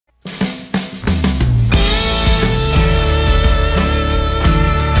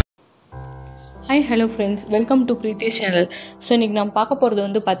Hi hello friends, welcome to Preethi's channel. So இன்றைக்கி நம்ம பார்க்க போகிறது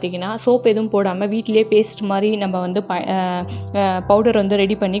வந்து பார்த்திங்கன்னா, சோப் எதுவும் போடாமல் வீட்டிலே பேஸ்ட் மாதிரி நம்ம வந்து பவுடர் வந்து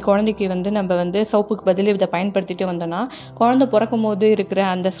ரெடி பண்ணி குழந்தைக்கு வந்து நம்ம வந்து சோப்புக்கு பதில் இதை பயன்படுத்திட்டு வந்தோன்னா குழந்தை பிறக்கும் போது இருக்கிற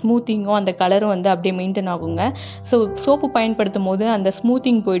அந்த ஸ்மூத்திங்கும் அந்த கலரும் வந்து அப்படியே மெயின்டைன் ஆகுங்க. ஸோ சோப்பு பயன்படுத்தும் போது அந்த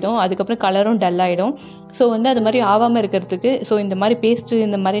ஸ்மூத்திங் போயிடும், அதுக்கப்புறம் கலரும் டல் ஆகிடும். ஸோ வந்து அது மாதிரி ஆகாமல் இருக்கிறதுக்கு இந்த மாதிரி பேஸ்ட்டு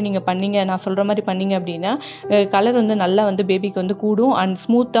இந்த மாதிரி நீங்கள் பண்ணீங்க, நான் சொல்கிற மாதிரி பண்ணீங்க அப்படின்னா கலர் வந்து நல்லா வந்து பேபிக்கு வந்து கூடும் அண்ட்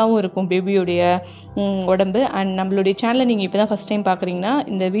ஸ்மூத்தாகவும் இருக்கும் பேபியோடைய உடம்பு. அண்ட் நம்மளுடைய சேனலை நீங்கள் இப்போ தான் ஃபஸ்ட் டைம் பார்க்குறீங்கன்னா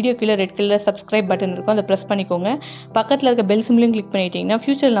இந்த வீடியோ கீழே ரெட் கலர் சப்ஸ்கிரைப் பட்டன் இருக்கும், அதை ப்ரெஸ் பண்ணிக்கோங்க. பக்கத்தில் இருக்க பெல் சிம்லையும் கிளிக் பண்ணிட்டீங்கன்னா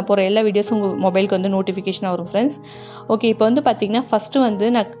ஃபியூச்சரில் நான் போகிற எல்லா வீடியோஸும் உங்கள் மொபைலுக்கு வந்து நோட்டிஃபிகேஷன் வரும் ஃப்ரெண்ட்ஸ். ஓகே, இப்போ வந்து பார்த்திங்கன்னா ஃபஸ்ட்டு வந்து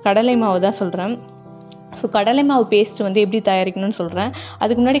நான் கடலை மாவு தான் சொல்கிறேன். ஸோ கடலை மாவு பேஸ்ட் வந்து எப்படி தயாரிக்கணும்னு சொல்கிறேன்.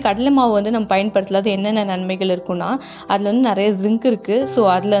 அதுக்கு முன்னாடி கடலை மாவு வந்து நம்ம பயன்படுத்தலாத என்னென்ன நன்மைகள் இருக்குன்னா, அதில் வந்து நிறைய ஜிங்க் இருக்குது. ஸோ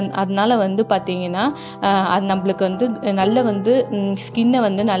அதனால வந்து பார்த்திங்கன்னா அது நம்மளுக்கு வந்து நல்ல வந்து ஸ்கின்னை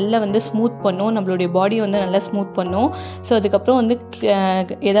வந்து நல்லா வந்து ஸ்மூத் பண்ணும், நம்மளுடைய பாடியை வந்து நல்லா ஸ்மூத் பண்ணும். ஸோ அதுக்கப்புறம் வந்து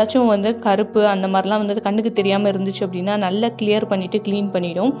ஏதாச்சும் வந்து கருப்பு அந்த மாதிரிலாம் வந்து கண்ணுக்கு தெரியாமல் இருந்துச்சு அப்படின்னா நல்லா கிளியர் பண்ணிவிட்டு க்ளீன்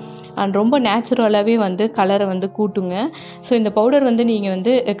பண்ணிவிடும். அண்ட் ரொம்ப நேச்சுரலாகவே வந்து கலரை வந்து கூட்டுங்க. ஸோ இந்த பவுடர் வந்து நீங்கள்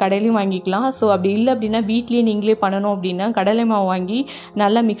வந்து கடையிலையும் வாங்கிக்கலாம். ஸோ அப்படி இல்லை அப்படின்னா வீட்லேயே நீங்களே பண்ணணும் அப்படின்னா கடலை மாவு வாங்கி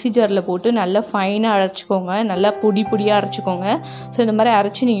நல்லா மிக்ஸி ஜாரில் போட்டு நல்லா ஃபைனாக அரைச்சிக்கோங்க, நல்லா பொடியாக அரைச்சிக்கோங்க. ஸோ இந்த மாதிரி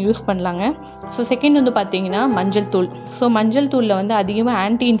அரைச்சி நீங்கள் யூஸ் பண்ணலாங்க. ஸோ செகண்ட் வந்து பார்த்தீங்கன்னா மஞ்சள் தூள். ஸோ மஞ்சள் தூளில் வந்து அதிகமாக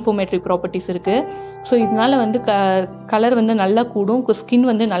ஆன்டி இன்ஃப்ளமேட்டரி ப்ராப்பர்ட்டிஸ் இருக்குது. ஸோ இதனால் வந்து கலர் வந்து நல்லா கூடும், ஸ்கின்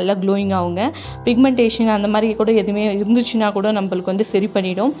வந்து நல்லா க்ளோயிங் ஆகுங்க. பிக்மெண்டேஷன் அந்த மாதிரி கூட எதுவுமே இருந்துச்சுன்னா கூட நம்மளுக்கு வந்து சரி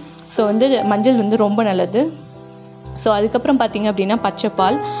பண்ணிடும். ஸோ வந்து மஞ்சள் வந்து ரொம்ப நல்லது. ஸோ அதுக்கப்புறம் பார்த்திங்க அப்படின்னா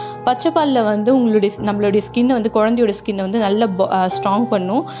பச்சைப்பாலில் வந்து நம்மளுடைய ஸ்கின்னை வந்து குழந்தையோட ஸ்கின்னை வந்து நல்லா ஸ்ட்ராங்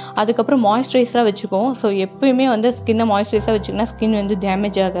பண்ணும், அதுக்கப்புறம் மாய்ஸ்சரைஸராக வச்சுக்கும். ஸோ எப்பயுமே வந்து ஸ்கின்னை மாய்ஸ்சரைஸராக வச்சுக்கினா ஸ்கின் வந்து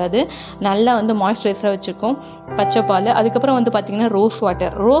டேமேஜ் ஆகாது, நல்லா வந்து மாய்ஸ்சரைஸராக வச்சுக்கும் பச்சைப்பால். அதுக்கப்புறம் வந்து பார்த்திங்கன்னா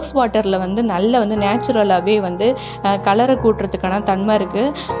ரோஸ் வாட்டரில் வந்து நல்லா வந்து நேச்சுரலாகவே வந்து கலரை கூட்டுறதுக்கான தன்மை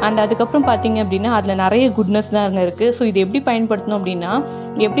இருக்குது. அண்ட் அதுக்கப்புறம் பார்த்திங்க அப்படின்னா அதில் நிறைய குட்னஸ் தான் இருக்குது. ஸோ இது எப்படி பயன்படுத்தணும் அப்படின்னா,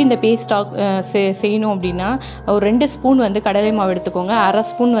 எப்படி இந்த பேஸ்ட் செய்யணும் அப்படின்னா, ஒரு 2 ஸ்பூன் வந்து கடலை மாவு எடுத்துக்கோங்க, 1/2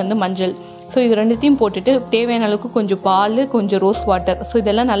 ஸ்பூன் வந்து மஞ்சள். ஸோ இது ரெண்டுத்தையும் போட்டுட்டு தேவையான அளவுக்கு கொஞ்சம் பால், கொஞ்சம் ரோஸ் வாட்டர், ஸோ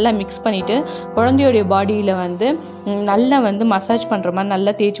இதெல்லாம் நல்லா மிக்ஸ் பண்ணிவிட்டு குழந்தையோடைய பாடியில் வந்து நல்லா வந்து மசாஜ் பண்ணுற மாதிரி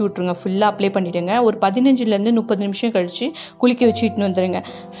நல்லா தேய்ச்சி விட்ருங்க, ஃபுல்லாக அப்ளை பண்ணிவிடுங்க. ஒரு 15லேருந்து 30 நிமிஷம் கழித்து குளிக்க வச்சு இட்டுன்னு வந்துடுங்க.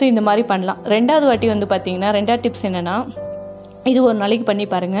 ஸோ இந்த மாதிரி பண்ணலாம். ரெண்டாவது வாட்டி வந்து பார்த்திங்கன்னா ரெண்டாவது டிப்ஸ் என்னென்னா, இது ஒரு நாளைக்கு பண்ணி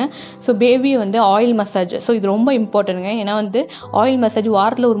பாருங்கள். ஸோ பேபி வந்து ஆயில் மசாஜ், ஸோ இது ரொம்ப இம்பார்ட்டன்ட்டுங்க. ஏன்னா வந்து ஆயில் மசாஜ்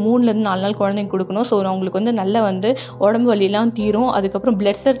வாரத்தில் ஒரு 3லேருந்து 4 நாள் குழந்தைங்க கொடுக்கணும். ஸோ அவங்களுக்கு வந்து நல்லா வந்து உடம்பு வலியெல்லாம் தீரும், அதுக்கப்புறம்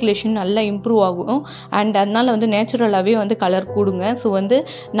பிளட் சர்க்குலேஷன் நல்லா இம்ப்ரூவ் ஆகும். அண்ட் அதனால் வந்து நேச்சுரலாகவே வந்து கலர் கூடுங்க. ஸோ வந்து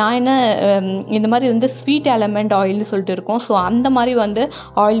நான் என்ன இந்த மாதிரி வந்து ஸ்வீட் எலமெண்ட் ஆயில்னு சொல்லிட்டு இருக்கோம். ஸோ அந்த மாதிரி வந்து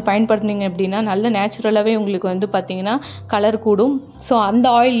ஆயில் பயன்படுத்தினீங்க அப்படின்னா நல்ல நேச்சுரலாகவே உங்களுக்கு வந்து பார்த்திங்கன்னா கலர் கூடும். ஸோ அந்த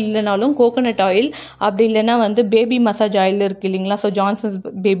ஆயில் இல்லைனாலும் கோகோனட் ஆயில், அப்படி இல்லைன்னா வந்து பேபி மசாஜ் ஆயில் இருக்குது இல்லைங்களா, ஸோ ஜான்சன்ஸ்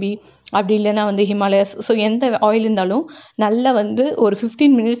பேபி, அப்படி இல்லைன்னா வந்து ஹிமாலயாஸ், ஸோ எந்த ஆயில் இருந்தாலும் நல்லா வந்து ஒரு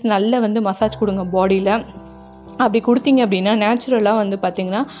 15 மினிட்ஸ் நல்லா வந்து மசாஜ் கொடுங்க பாடியில். அப்படி கொடுத்தீங்க அப்படின்னா நேச்சுரலாக வந்து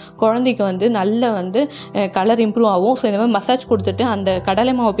பார்த்திங்கன்னா குழந்தைக்கு வந்து நல்ல வந்து கலர் இம்ப்ரூவ் ஆகும். ஸோ இந்த மாதிரி மசாஜ் கொடுத்துட்டு அந்த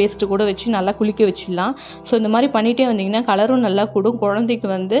கடலை மாவு பேஸ்ட்டு கூட வச்சு நல்லா குளிக்க வச்சிடலாம். ஸோ இந்த மாதிரி பண்ணிகிட்டே வந்தீங்கன்னா கலரும் நல்லா கூடும், குழந்தைக்கு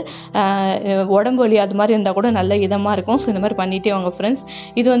வந்து உடம்பு வலி அது மாதிரி இருந்தால் கூட நல்ல இதமாக இருக்கும். ஸோ இந்த மாதிரி பண்ணிகிட்டே வாங்க ஃப்ரெண்ட்ஸ்.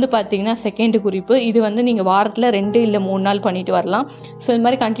 இது வந்து பார்த்திங்கன்னா செகண்ட் குறிப்பு. இது வந்து நீங்கள் வாரத்தில் 2 இல்லை 3 நாள் பண்ணிட்டு வரலாம். ஸோ இந்த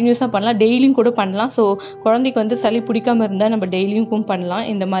மாதிரி கண்டினியூஸாக பண்ணலாம், டெய்லியும் கூட பண்ணலாம். ஸோ குழந்தைக்கு வந்து சளி பிடிக்காமல் இருந்தால் நம்ம டெய்லியும் பண்ணலாம்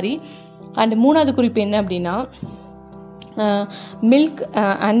இந்த மாதிரி. அண்ட் மூணாவது குறிப்பு என்ன அப்படின்னா, milk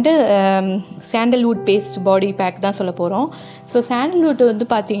and sandalwood paste body back தான் சொல்ல போகிறோம். ஸோ சாண்டல்வுட் வந்து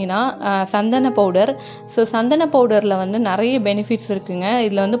பார்த்திங்கன்னா சந்தன பவுடர். ஸோ சந்தன பவுடரில் வந்து நிறைய பெனிஃபிட்ஸ் இருக்குதுங்க.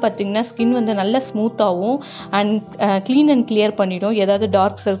 இதில் வந்து பார்த்திங்கன்னா ஸ்கின் வந்து நல்ல ஸ்மூத்தாகவும் அண்ட் க்ளீன் அண்ட் கிளியர் பண்ணிவிடும். ஏதாவது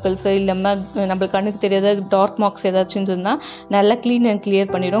டார்க் சர்க்கிள்ஸு இல்லைன்னா நம்மளுக்கு கண்ணுக்கு தெரியாத டார்க் மார்க்ஸ் ஏதாச்சும் இருந்ததுன்னா நல்லா க்ளீன் அண்ட்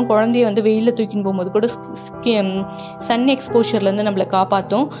கிளியர் பண்ணிவிடும். குழந்தைய வந்து வெயிலில் தூக்கின்னு போகும்போது கூட சன் எக்ஸ்போஷர்லேருந்து நம்மளை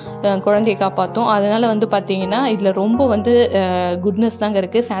காப்பாற்றும், குழந்தைய காப்பாற்றும். அதனால் வந்து பார்த்திங்கன்னா இதில் ரொம்ப வந்து குட்னஸ் தாங்க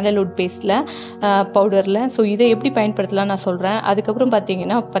இருக்குது சாண்டல்வுட் பேஸ்ட்டில் பவுடரில். ஸோ இதை எப்படி பயன்படுத்தலாம் நான் சொல்கிறேன். அதுக்கப்புறம்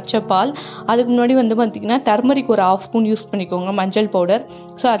பார்த்தீங்கன்னா பச்சைப்பால், அதுக்கு முன்னாடி வந்து பார்த்திங்கன்னா டர்மரிக் ஒரு 1/2 ஸ்பூன் யூஸ் பண்ணிக்கோங்க, மஞ்சள் பவுடர்.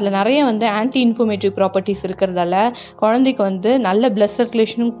 ஸோ அதில் நிறைய வந்து ஆன்டி இன்ஃப்ளமேட்டரி ப்ராப்பர்ட்டிஸ் இருக்கிறதால குழந்தைக்கு வந்து நல்ல பிளட்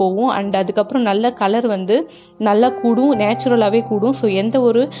சர்க்குலேஷனும் போகும். அண்ட் அதுக்கப்புறம் நல்ல கலர் வந்து நல்லா கூடும், நேச்சுரலாகவே கூடும். ஸோ எந்த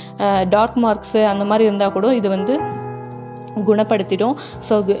ஒரு டார்க் மார்க்ஸு அந்த மாதிரி இருந்தால் கூட இது வந்து குணப்படுத்திடும்.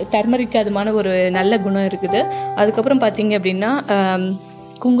 ஸோ டர்மரிக் அதுமான ஒரு நல்ல குணம் இருக்குது. அதுக்கப்புறம் பார்த்திங்க அப்படின்னா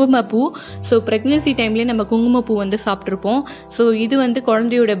குங்குமப்பூ. ஸோ ப்ரெக்னென்சி டைம்லேயே நம்ம குங்குமப்பூ வந்து சாப்பிட்ருப்போம். ஸோ இது வந்து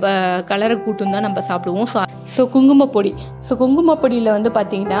குழந்தையோட கலரை கூட்டும் தான் நம்ம சாப்பிடுவோம். ஸோ குங்குமப்பொடி. ஸோ குங்குமப்பொடியில் வந்து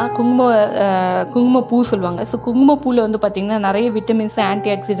பார்த்திங்கன்னா குங்குமப்பூ சொல்லுவாங்க. ஸோ குங்குமப்பூவில் வந்து பார்த்திங்கன்னா நிறைய விட்டமின்ஸ், ஆன்டி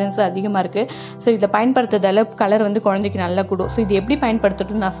ஆக்சிடென்ட்ஸ் அதிகமாக இருக்குது. ஸோ இதை பயன்படுத்துறதால கலர் வந்து குழந்தைக்கு நல்லா கூடும். ஸோ இது எப்படி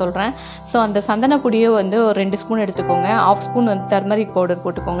பயன்படுத்தட்டும்னு நான் சொல்கிறேன். ஸோ அந்த சந்தன பொடியை வந்து ஒரு 2 ஸ்பூன் எடுத்துக்கோங்க. 1/2 ஸ்பூன் வந்து டர்மரிக் பவுடர்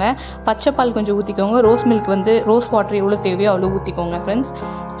போட்டுக்கோங்க. பச்சை பால் கொஞ்சம் ஊற்றிக்கோங்க. ரோஸ் மில்க் வந்து ரோஸ் வாட்டர் எவ்வளோ தேவையோ அவ்வளோ ஊற்றிக்கோங்க ஃப்ரெண்ட்ஸ்.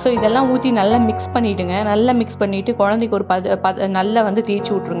 ஸோ இதெல்லாம் ஊற்றி நல்லா மிக்ஸ் பண்ணிவிடுங்க. நல்லா மிக்ஸ் பண்ணிவிட்டு குழந்தைக்கு ஒரு நல்லா வந்து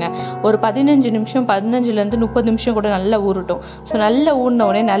தேய்ச்சி விட்ருங்க. ஒரு 15 நிமிஷம், 15லேருந்து 30 நிமிஷம் கூட நல்லா ஊறட்டும். ஸோ நல்லா ஊறின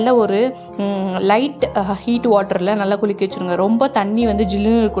உடனே நல்ல ஒரு லைட் ஹீட் வாட்டரில் நல்லா குளிக்க வச்சுருங்க. ரொம்ப தண்ணி வந்து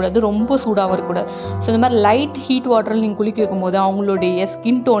ஜில்லுன்னு இருக்கக்கூடாது, ரொம்ப சூடாகவும் இருக்கக்கூடாது. ஸோ இந்த மாதிரி லைட் ஹீட் வாட்டரில் நீங்கள் குளிக்க வைக்கும்போது அவங்களுடைய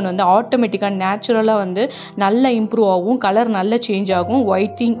ஸ்கின் டோன் வந்து ஆட்டோமேட்டிக்காக நேச்சுரலாக வந்து நல்லா இம்ப்ரூவ் ஆகும். கலர் நல்லா சேஞ்ச் ஆகும்,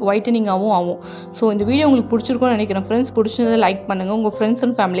 ஒயிட்டனிங்காகவும் ஆகும். ஸோ இந்த வீடியோ உங்களுக்கு பிடிச்சிருக்கும்னு நினைக்கிறேன் ஃப்ரெண்ட்ஸ். பிடிச்சதை லைக் பண்ணுங்கள், உங்கள் ஃப்ரெண்ட்ஸ்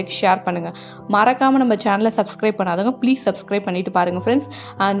அண்ட் ஃபேமிலிக்கு ஷேர் பண்ணுங்கள். மறக்காமல் நம்ம சேனலை சப்ஸ்கிரைப் பண்ணாதவங்க ப்ளீஸ் சப்ஸ்கிரைப் பண்ணிட்டு பாருங்கள் ஃப்ரெண்ட்ஸ்.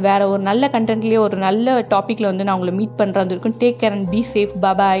 அண்ட் வேறு ஒரு நல்ல கண்டென்ட்லேயே ஒரு நல்ல டாப்பிக்கில் வந்து நான் உங்களை மீட் பண்ணுறது இருக்கும். Take care and be safe.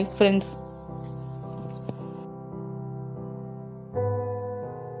 Bye friends.